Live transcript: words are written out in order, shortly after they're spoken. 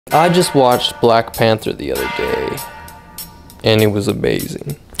I just watched Black Panther the other day, and it was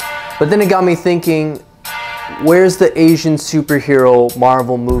amazing. But then it got me thinking, where's the Asian superhero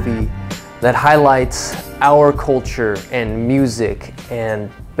Marvel movie that highlights our culture and music and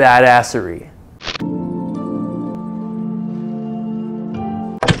badassery?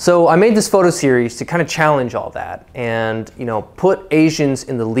 So I made this photo series to kind of challenge all that and, you know, put Asians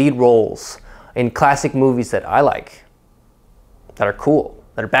in the lead roles in classic movies that I like, that are cool,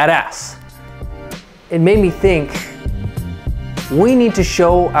 that are badass. It made me think we need to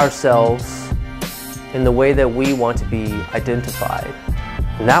show ourselves in the way that we want to be identified.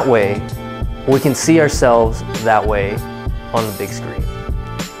 And that way, we can see ourselves that way on the big screen.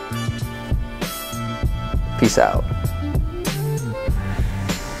 Peace out.